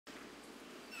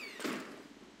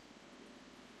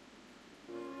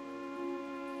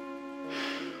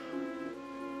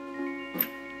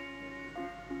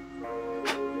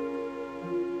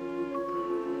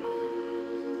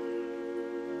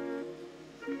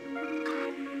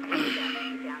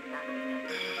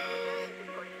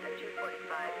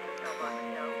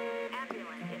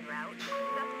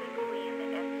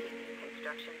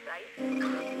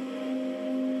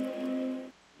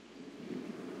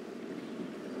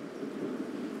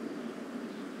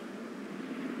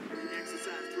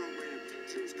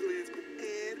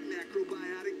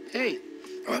Hey.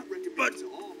 But...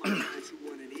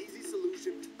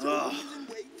 oh.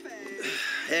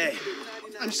 Hey.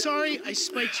 I'm sorry I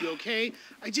spiked you, okay?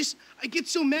 I get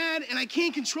so mad and I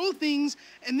can't control things,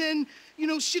 and then, you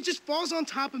know, shit just falls on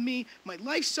top of me. My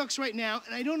life sucks right now,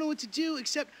 and I don't know what to do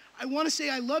except I want to say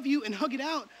I love you and hug it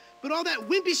out, but all that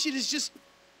wimpy shit is just,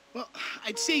 well,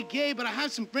 I'd say gay, but I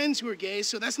have some friends who are gay,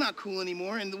 so that's not cool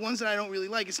anymore, and the ones that I don't really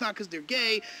like, it's not because they're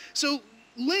gay, so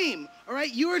lame, all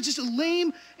right? You are just a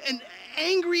lame and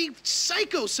angry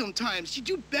psycho sometimes. You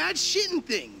do bad shit and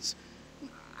things.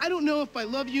 I don't know if I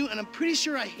love you, and I'm pretty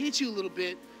sure I hate you a little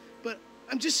bit, but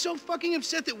I'm just so fucking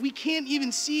upset that we can't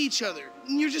even see each other.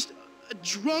 And you're just a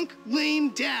drunk, lame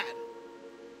dad.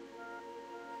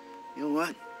 You know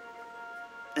what?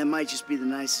 That might just be the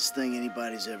nicest thing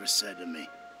anybody's ever said to me.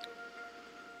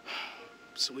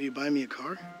 So will you buy me a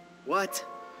car? What?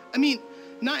 I mean,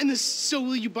 not in the so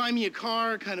will you buy me a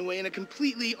car kind of way, in a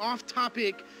completely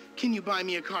off-topic, can you buy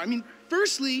me a car? I mean,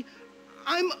 firstly,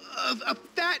 I'm a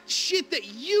fat shit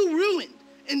that you ruined.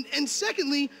 And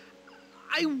secondly,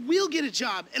 I will get a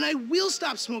job and I will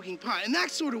stop smoking pot in that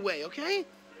sort of way, okay?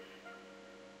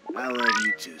 I love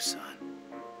you too, son.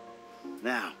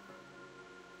 Now,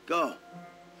 go.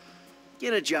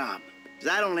 Get a job, because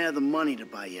I don't have the money to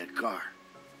buy you a car.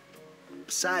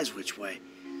 Besides which way,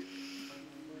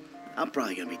 I'm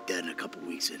probably gonna be dead in a couple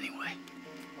weeks anyway.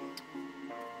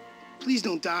 Please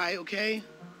don't die, okay?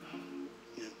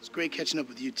 Yeah, it's great catching up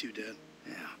with you two, Dad.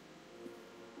 Yeah.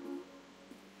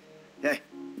 Hey,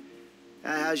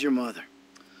 how's your mother?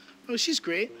 Oh, she's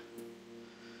great.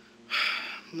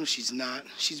 No, she's not.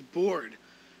 She's bored.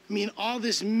 I mean, all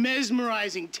this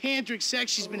mesmerizing tantric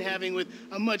sex she's been having with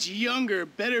a much younger,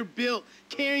 better built,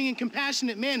 caring and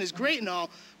compassionate man is great and all,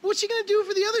 but what's she gonna do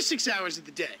for the other 6 hours of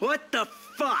the day? What the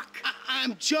fuck?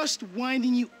 I'm just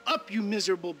winding you up, you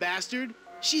miserable bastard.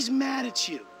 She's mad at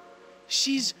you.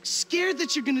 She's scared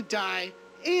that you're gonna die,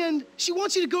 and she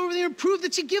wants you to go over there and prove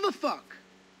that you give a fuck.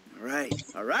 All right.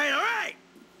 I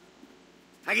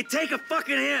can take a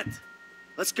fucking hint.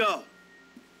 Let's go.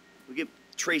 We'll get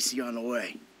Tracy on the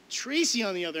way. Tracy,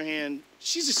 on the other hand,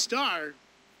 she's a star.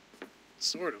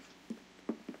 Sort of.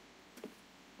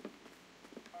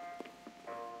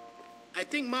 I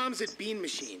think Mom's at Bean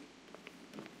Machine.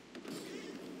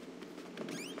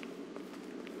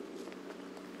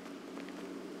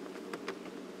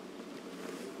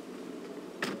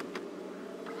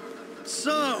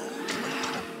 So,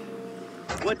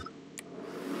 what's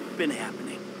been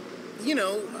happening? You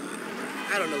know,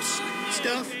 I don't know,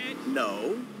 stuff.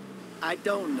 No, I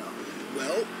don't know.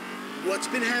 Well, what's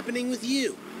been happening with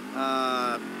you?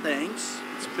 Thanks.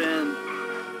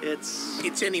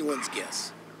 It's anyone's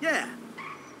guess. Yeah,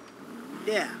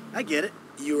 I get it.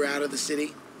 You were out of the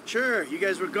city? Sure, you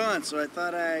guys were gone, so I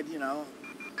thought I'd,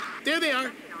 There they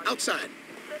are, outside.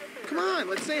 Come on,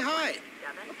 let's say hi.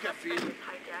 Caffeine.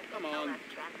 Come on.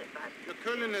 Your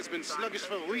curling has been sluggish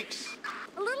for weeks.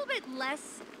 A little bit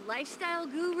less lifestyle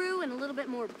guru and a little bit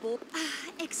more bull.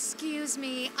 Excuse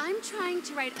me, I'm trying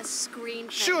to write a screenplay.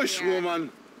 Shush, here.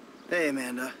 woman. Hey,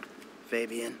 Amanda.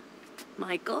 Fabien.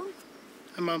 Michael.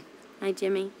 Hi, Mom. Hi,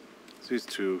 Jimmy. These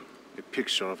two, a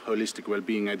picture of holistic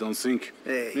well-being, I don't think.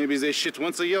 Hey. Maybe they shit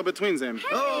once a year between them. Hey,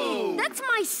 Oh! that's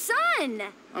my son!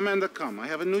 Amanda, come. I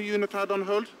have a new unitard on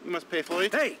hold. You must pay for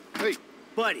it. Hey, Hey.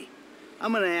 buddy.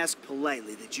 I'm gonna ask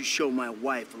politely that you show my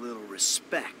wife a little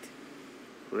respect.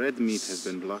 Red meat has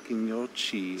been blocking your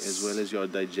chi as well as your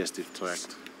digestive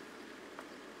tract.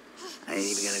 I ain't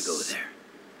even gonna go there.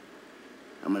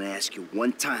 I'm gonna ask you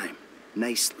one time,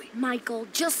 nicely. Michael,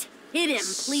 just hit him,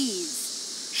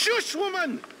 please. Shush,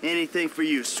 woman! Anything for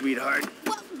you, sweetheart.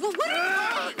 What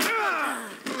are you I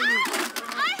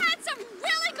had some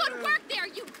really good work there,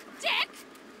 you dick!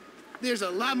 There's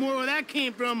a lot more where that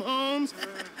came from, Holmes.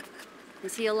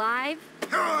 Is he alive?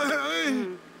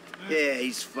 Yeah,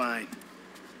 he's fine.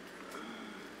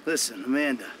 Listen,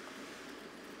 Amanda.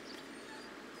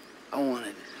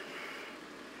 I've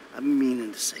been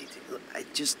meaning to say to you, look,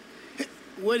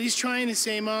 What he's trying to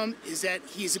say, Mom, is that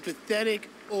he's a pathetic,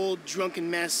 old,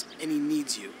 drunken mess, and he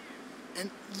needs you.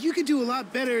 And you could do a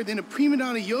lot better than a prima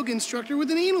donna yoga instructor with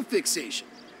an anal fixation.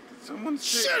 Someone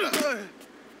say... Shut up!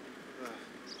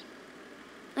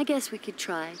 I guess we could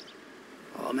try.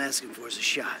 All I'm asking for is a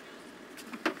shot.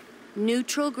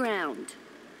 Neutral ground.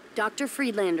 Dr.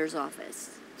 Friedlander's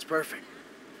office. It's perfect.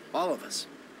 All of us.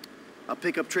 I'll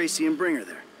pick up Tracy and bring her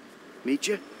there. Meet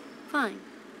you? Fine.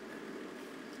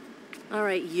 All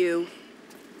right, you.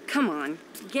 Come on,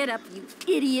 get up, you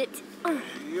idiot.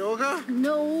 Yoga?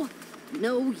 No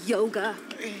yoga.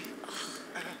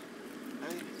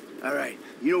 All right.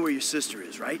 You know where your sister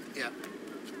is, right? Yeah.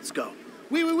 Let's go.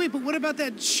 Wait, but what about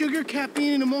that sugar,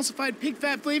 caffeine, and emulsified pig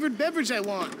fat flavored beverage I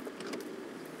want?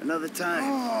 Another time.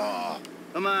 Oh.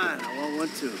 Come on, I want one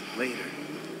too. Later.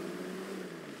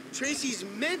 Tracy's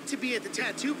meant to be at the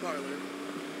tattoo parlor.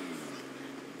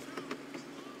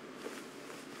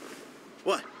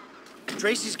 What?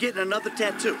 Tracy's getting another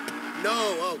tattoo. No,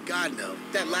 oh God, no.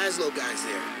 That Laszlo guy's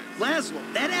there. Laszlo,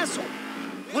 that asshole.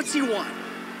 What's he want?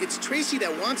 It's Tracy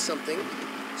that wants something.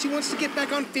 She wants to get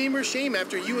back on Fame or Shame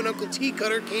after you and Uncle T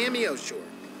cut her cameo short.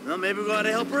 Well, maybe we ought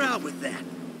to help her out with that.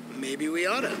 Maybe we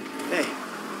oughta. Hey,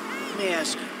 let me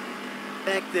ask you.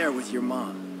 Back there with your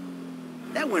mom.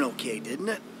 That went okay, didn't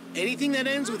it? Anything that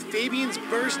ends with Fabian's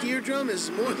burst eardrum is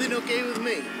more than okay with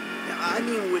me. Yeah, I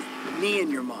mean with me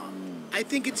and your mom. I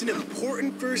think it's an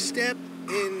important first step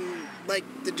in, like,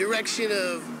 the direction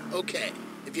of okay,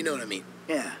 if you know what I mean.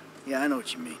 Yeah, I know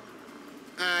what you mean.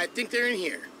 I think they're in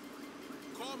here.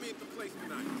 Call me at the place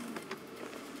tonight.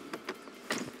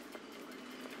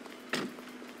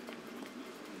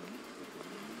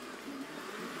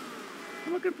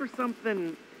 I'm looking for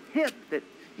something hip that,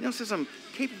 says I'm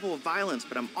capable of violence,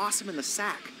 but I'm awesome in the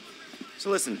sack. So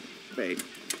listen, babe,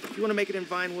 if you want to make it in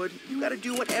Vinewood, you got to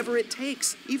do whatever it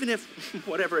takes, even if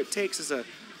whatever it takes is a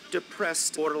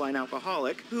depressed, borderline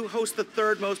alcoholic who hosts the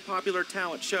third most popular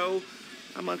talent show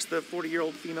amongst the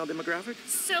 40-year-old female demographic.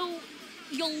 So,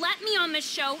 you'll let me on the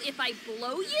show if I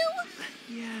blow you?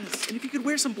 Yes, and if you could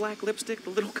wear some black lipstick, the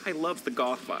little guy loves the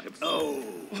goth vibes. Oh.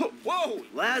 Whoa!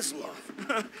 Laszlo.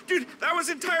 Dude, that was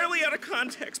entirely out of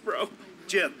context, bro.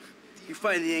 Jim, you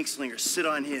find the ink slinger, sit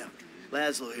on him.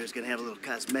 Laszlo here's gonna have a little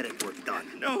cosmetic work done.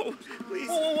 No, please.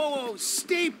 Whoa.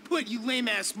 Stay put, you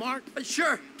lame-ass Mark.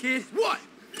 Sure, kid. What?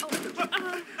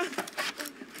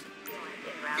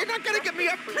 You're not gonna get me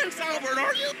a Prince Albert,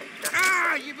 are you?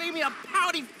 Ah, you made me a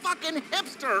pouty fucking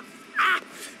hipster. Ah!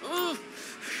 Ugh.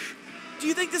 Do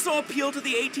you think this will appeal to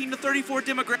the 18 to 34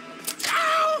 demographic?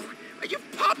 Ow! Are you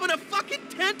popping a fucking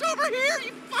tent over here,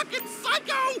 you fucking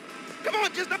psycho? Come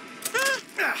on, just a...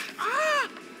 Ah!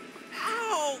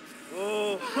 Ow!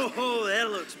 Oh,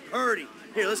 that looks purty.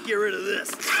 Here, let's get rid of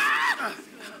this. Ah!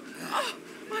 Oh,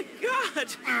 my God!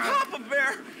 Papa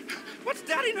Bear! What's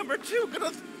Daddy number 2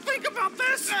 gonna think about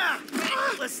this?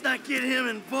 Let's not get him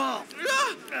involved.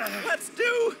 Let's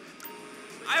do!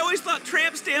 I always thought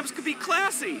tramp stamps could be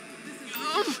classy.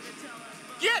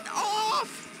 Get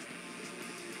off!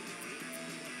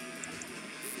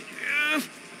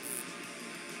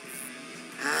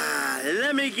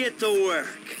 Let me get to work.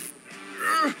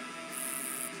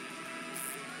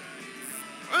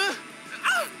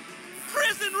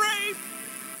 Prison rape!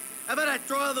 How about I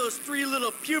draw those 3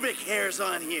 little pubic hairs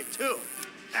on here, too?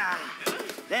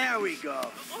 There we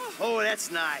go. Oh,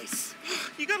 that's nice.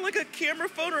 You got like a camera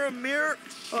phone or a mirror?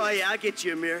 Oh, yeah, I'll get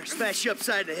you a mirror. Smash you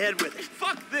upside the head with it.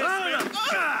 Fuck this, Oh, man.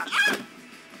 no.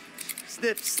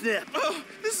 Snip, snip. Oh,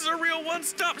 this is a real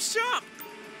one-stop shop.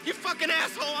 You fucking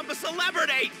asshole, I'm a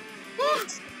celebrity!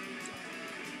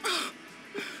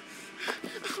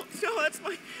 No, that's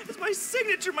my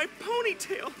signature, my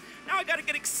ponytail. Now I gotta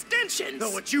get extensions.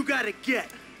 No, what you gotta get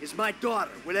is my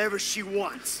daughter, whatever she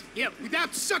wants. Yeah,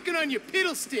 without sucking on your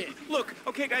piddle stick. Look,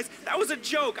 okay, guys, that was a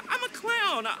joke. I'm a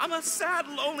clown. I'm a sad,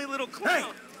 lonely little Hey,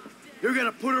 clown. you're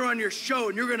gonna put her on your show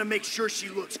and you're gonna make sure she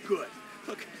looks good.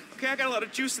 Look, okay, I got a lot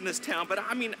of juice in this town, but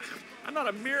I mean, I'm not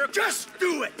a miracle. Just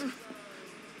do it!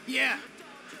 Yeah.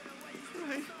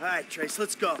 Right. All right, Trace,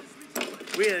 let's go.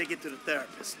 We gotta get to the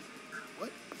therapist.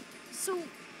 So,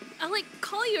 I'll,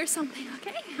 call you or something,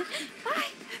 okay? Bye.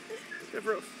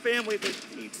 Never a family that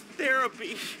needs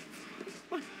therapy.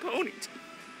 My ponytail.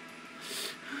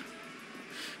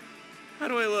 How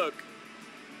do I look?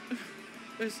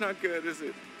 It's not good, is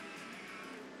it?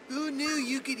 Who knew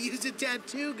you could use a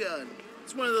tattoo gun?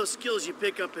 It's one of those skills you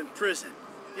pick up in prison.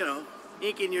 You know,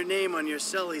 inking your name on your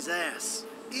cellie's ass.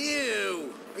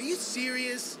 Ew! Are you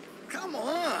serious? Come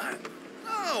on.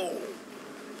 No.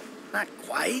 Not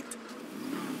quite.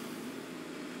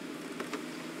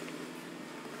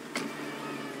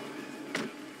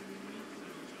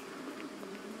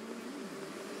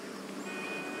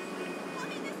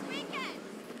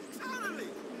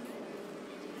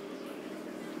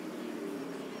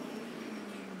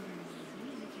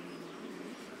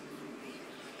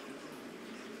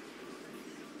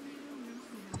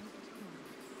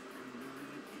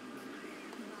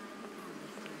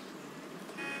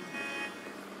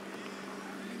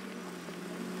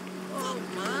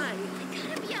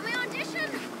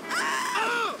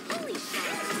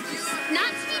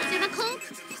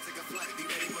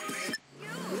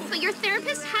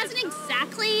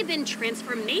 Been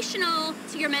transformational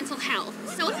to your mental health.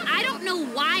 So I don't know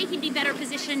why he'd be better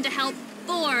positioned to help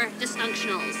 4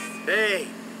 dysfunctionals. Hey,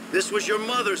 this was your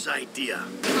mother's idea.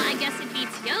 Well, I guess it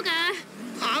beats yoga.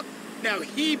 Pop, now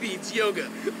he beats yoga.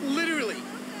 Literally.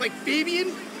 Like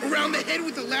Fabien, around the head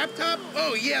with the laptop?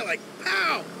 Oh yeah, like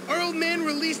pow! Our old man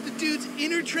released the dude's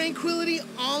inner tranquility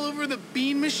all over the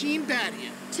bean machine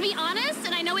patio. To be honest,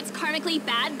 and I know it's karmically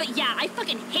bad, but yeah, I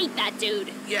fucking hate that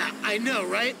dude. Yeah, I know,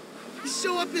 right? He's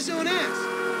so up his own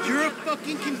ass. You're a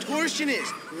fucking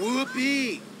contortionist.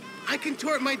 Whoopee. I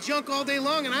contort my junk all day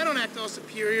long and I don't act all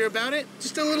superior about it.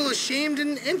 Just a little ashamed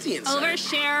and empty inside.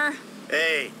 Overshare.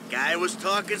 Hey, guy was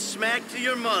talking smack to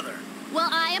your mother. Well,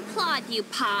 I applaud you,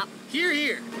 Pop. Here,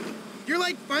 here. You're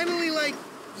like finally like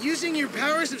using your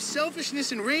powers of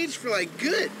selfishness and rage for like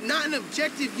good. Not an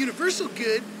objective universal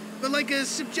good, but like a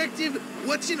subjective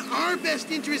what's in our best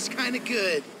interest kind of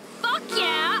good. Fuck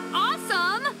yeah,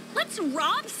 awesome. Let's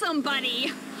rob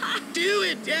somebody. Do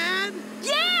it, Dad.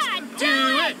 Yeah,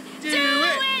 do it. Do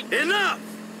it. Enough,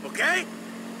 okay?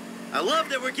 I love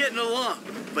that we're getting along,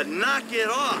 but knock it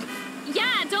off.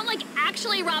 Yeah, don't like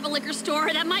actually rob a liquor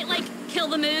store. That might like kill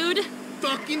the mood.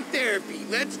 Fucking therapy.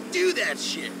 Let's do that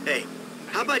shit. Hey,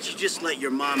 how about you just let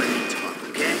your mom and me talk,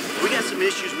 okay? We got some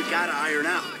issues we gotta iron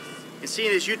out. And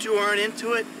seeing as you two aren't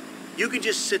into it, you can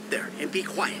just sit there and be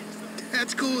quiet.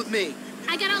 That's cool with me.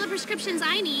 I got all the prescriptions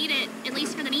I need, at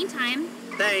least for the meantime.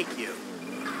 Thank you.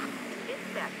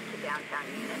 Dispatch to downtown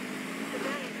unit.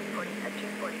 Civilians reporting a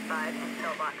 245 in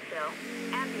Pillboxville.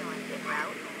 Ambulance en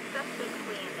route. Suspect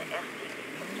fleeing the FTP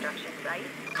construction site.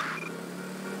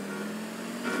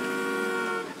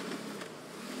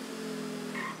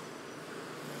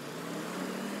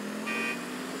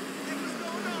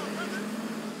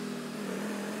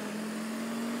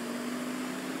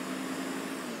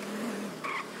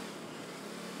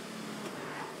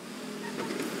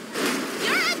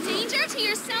 To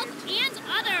yourself and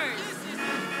others.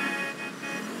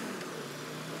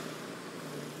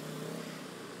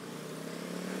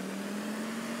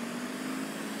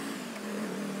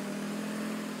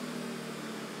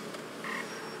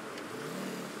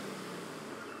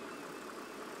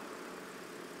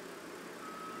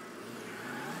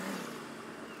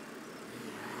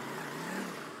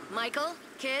 Michael,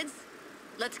 kids,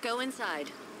 let's go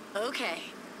inside. Okay.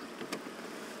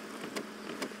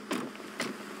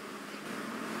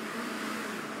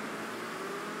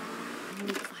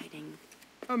 Fighting.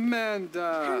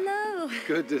 Amanda! Hello!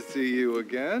 Good to see you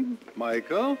again.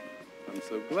 Michael, I'm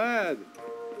so glad.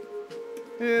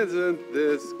 Isn't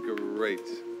this great?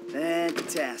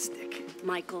 Fantastic.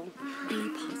 Michael, be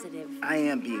positive. I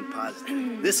am being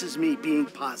positive. This is me being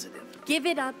positive. Give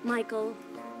it up, Michael.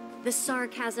 The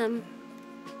sarcasm,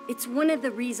 it's one of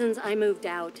the reasons I moved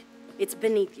out. It's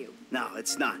beneath you. No,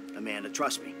 it's not, Amanda.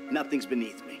 Trust me. Nothing's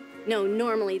beneath me. No,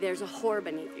 normally there's a whore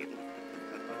beneath you.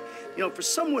 You know, for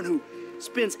someone who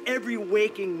spends every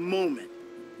waking moment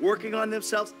working on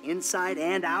themselves inside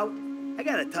and out, I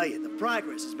gotta tell you, the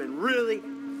progress has been really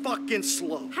fucking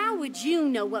slow. How would you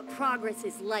know what progress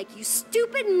is like, you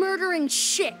stupid murdering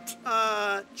shit?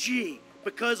 Gee,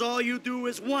 because all you do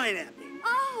is whine at me.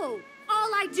 Oh,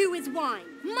 all I do is whine.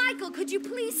 Michael, could you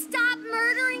please stop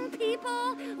murdering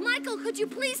people? Michael, could you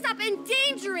please stop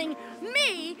endangering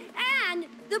me and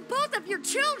the both of your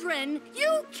children?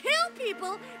 You kill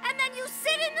people and then you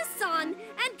sit in the sun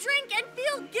and drink and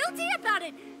feel guilty about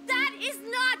it. That is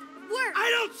not work. I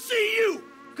don't see you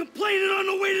complaining on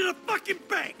the way to the fucking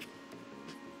bank.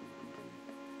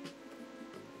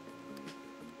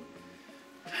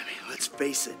 I mean, let's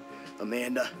face it,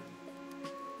 Amanda.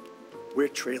 We're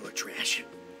trailer trash,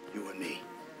 you and me.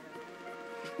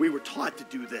 We were taught to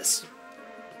do this.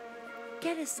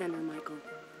 Get a center, Michael.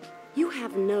 You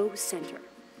have no center.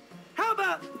 How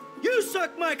about you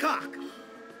suck my cock?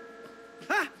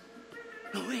 Huh?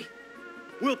 No, wait.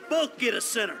 We'll both get a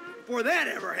center before that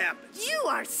ever happens. You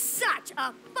are such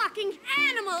a fucking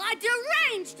animal, a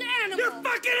deranged animal. You're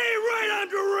fucking right on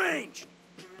deranged.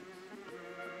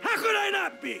 How could I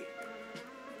not be?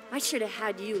 I should have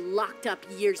had you locked up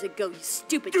years ago, you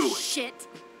stupid shit.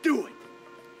 Do it.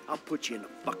 I'll put you in the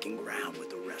fucking ground with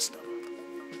the rest of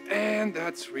them. And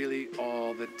that's really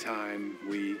all the time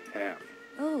we have.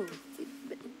 Oh,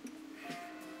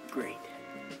 great.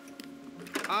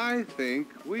 I think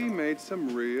we made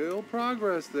some real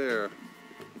progress there.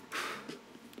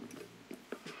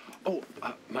 Oh,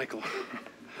 Michael,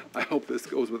 I hope this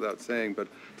goes without saying, but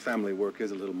family work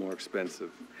is a little more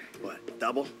expensive. What,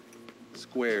 double?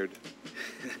 Squared.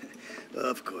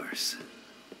 Of course.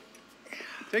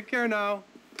 Take care now.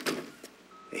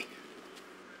 Hey,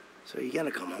 so you gonna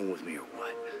come home with me or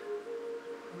what?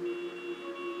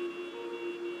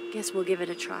 guess we'll give it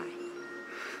a try.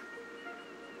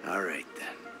 All right, then.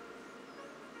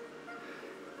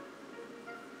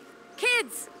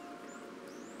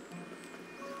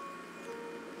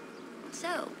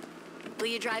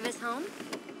 you drive us home?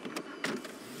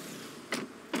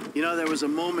 You know, there was a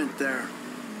moment there.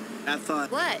 I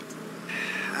thought... What?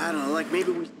 I don't know, like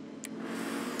maybe we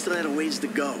still had a ways to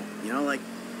go. You know, like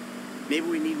maybe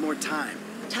we need more time.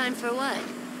 Time for what?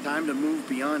 Time to move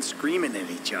beyond screaming at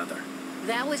each other.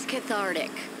 That was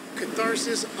cathartic.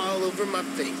 Catharsis all over my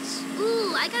face.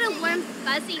 Ooh, I got a warm,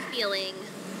 fuzzy feeling.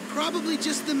 Probably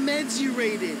just the meds you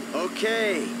raided.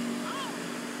 Okay.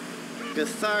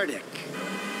 Cathartic.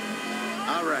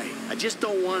 All right, I just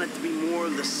don't want it to be more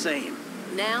of the same.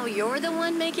 Now you're the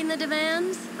one making the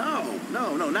demands? No,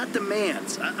 not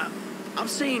demands. I'm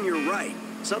saying you're right.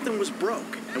 Something was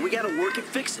broke, and we gotta work at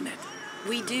fixing it.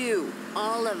 We do,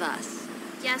 all of us.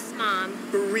 Yes, Mom.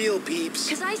 For real, peeps.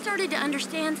 Because I started to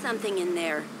understand something in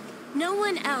there. No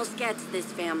one else gets this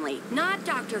family. Not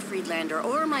Dr. Friedlander,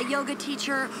 or my yoga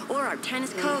teacher, or our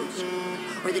tennis coach,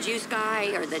 or the juice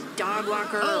guy, or the dog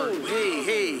walker. Oh,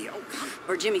 hey.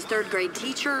 Or Jimmy's third grade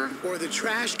teacher. Or the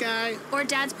trash guy. Or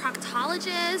Dad's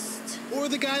proctologist. Or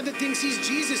the guy that thinks he's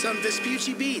Jesus on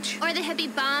Vespucci Beach. Or the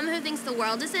hippie bum who thinks the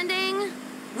world is ending.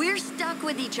 We're stuck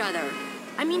with each other.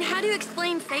 I mean, how do you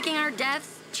explain faking our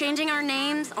deaths, changing our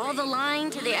names, all the lying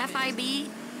to the FIB?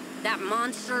 That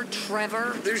monster,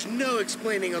 Trevor. There's no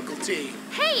explaining Uncle T.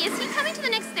 Hey, is he coming to the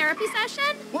next therapy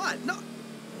session? What?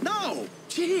 No.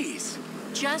 Jeez.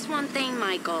 Just one thing,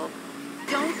 Michael.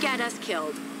 Don't get us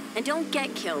killed. And don't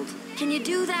get killed. Can you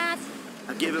do that?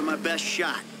 I'll give it my best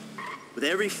shot. With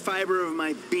every fiber of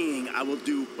my being, I will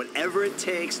do whatever it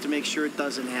takes to make sure it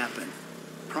doesn't happen.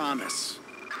 Promise.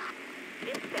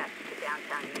 Dispatch to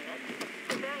downtown unit.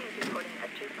 Civilians reporting a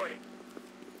 240.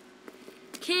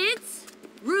 Kids,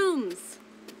 rooms.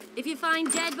 If you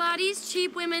find dead bodies,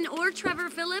 cheap women, or Trevor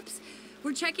Phillips,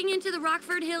 we're checking into the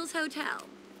Rockford Hills Hotel.